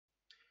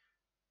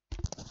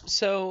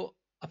So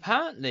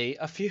apparently,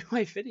 a few of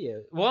my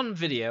videos, one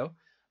video,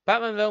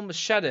 Batman Realm of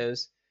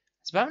Shadows,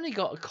 has apparently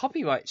got a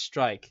copyright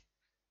strike,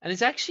 and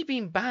it's actually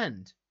been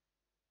banned.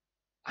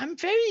 I'm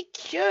very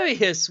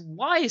curious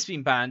why it's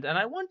been banned, and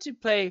I want to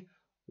play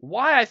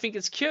why I think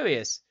it's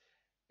curious,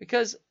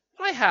 because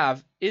what I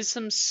have is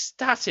some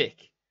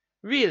static.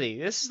 Really,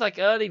 this is like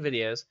early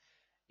videos.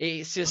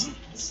 It's just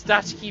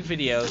staticky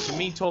videos of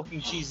me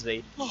talking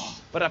cheesily,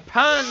 but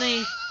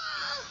apparently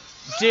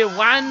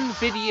Diwan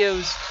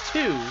Videos 2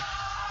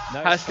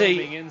 No has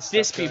filming a in stuff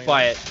dispute going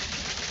by on. it.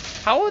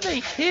 How are they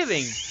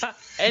hearing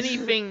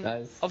anything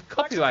Nice. of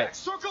copyright?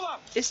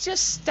 It's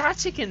just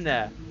static in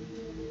there.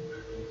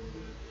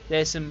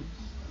 There's some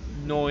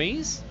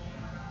noise,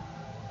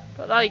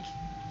 but like,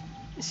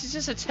 this is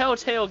just a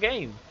telltale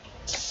game.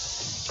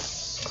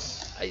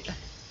 I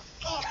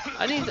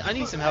I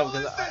need some help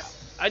because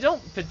I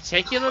don't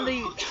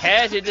particularly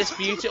care to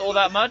dispute it all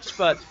that much,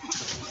 but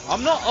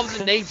I'm not of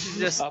the nature to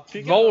just Up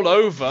you roll go.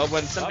 over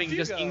when something you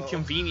just go.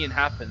 inconvenient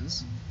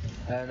happens.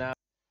 And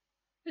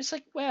It's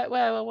like, where?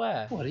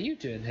 what are you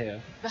doing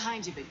here?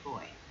 Behind you, big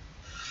boy.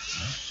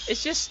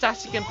 It's just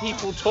static and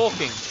people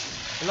talking,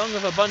 along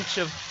with a bunch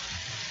of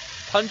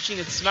punching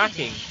and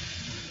smacking.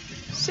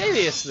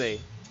 Seriously,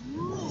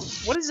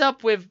 what is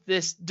up with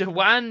this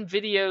Diwan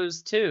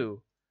Videos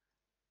 2?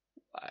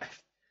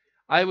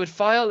 I would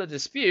file a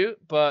dispute,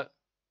 but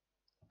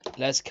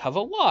let's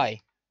cover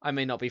why I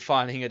may not be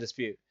filing a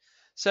dispute.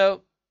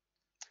 So,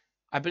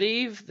 I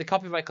believe the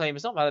copyright claim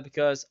is not valid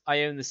because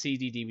I own the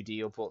CD,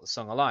 DVD, or bought the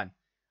song online.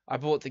 I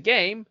bought the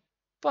game,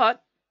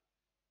 but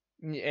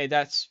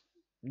that's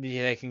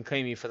they can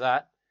claim me for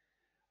that.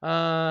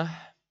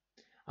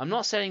 I'm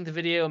not selling the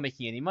video or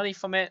making any money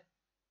from it.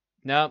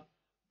 No,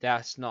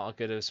 that's not a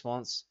good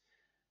response.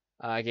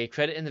 I gave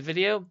credit in the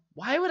video.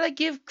 Why would I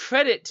give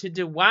credit to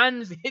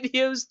Diwan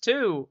Videos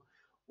 2?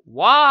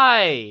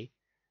 Why?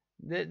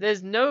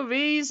 There's no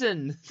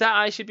reason that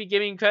I should be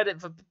giving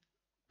credit for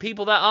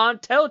people that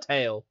aren't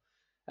Telltale.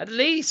 At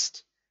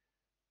least.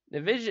 The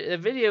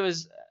video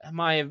is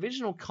my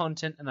original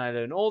content and I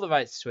own all the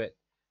rights to it.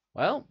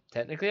 Well,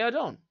 technically I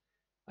don't.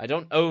 I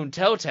don't own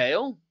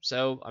Telltale,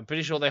 so I'm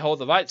pretty sure they hold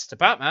the rights to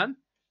Batman.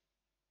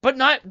 But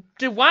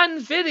Diwan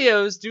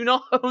Videos do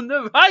not own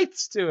the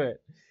rights to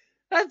it.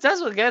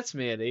 That's what gets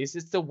me, at least.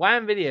 It's the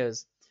Diwan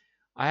Videos.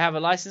 I have a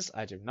license.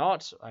 I do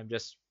not. I'm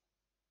just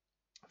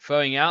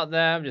throwing out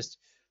there. I'm just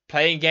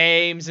playing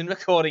games and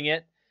recording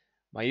it.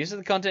 My use of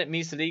the content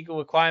meets the legal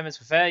requirements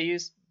for fair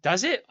use.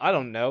 Does it? I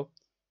don't know.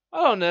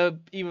 I don't know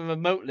even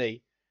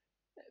remotely.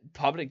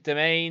 Public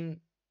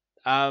domain.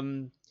 I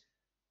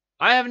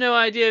have no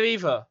idea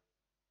either.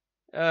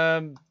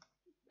 I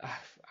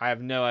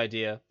have no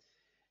idea.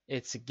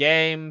 It's a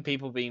game.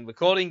 People been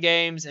recording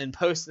games and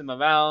posting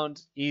them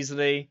around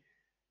easily.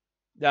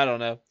 I don't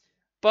know.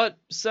 But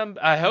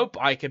I hope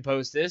I can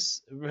post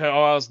this, or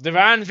else the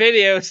Diwan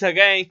Videos are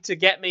going to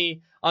get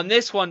me on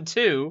this one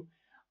too.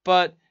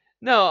 But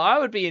no, I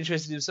would be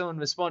interested if someone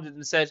responded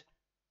and said,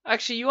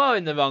 actually, you are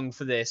in the wrong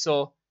for this,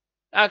 or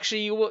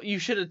actually, you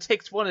should have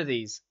ticked one of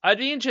these. I'd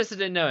be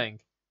interested in knowing.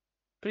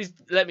 Please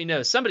let me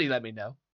know. Somebody let me know.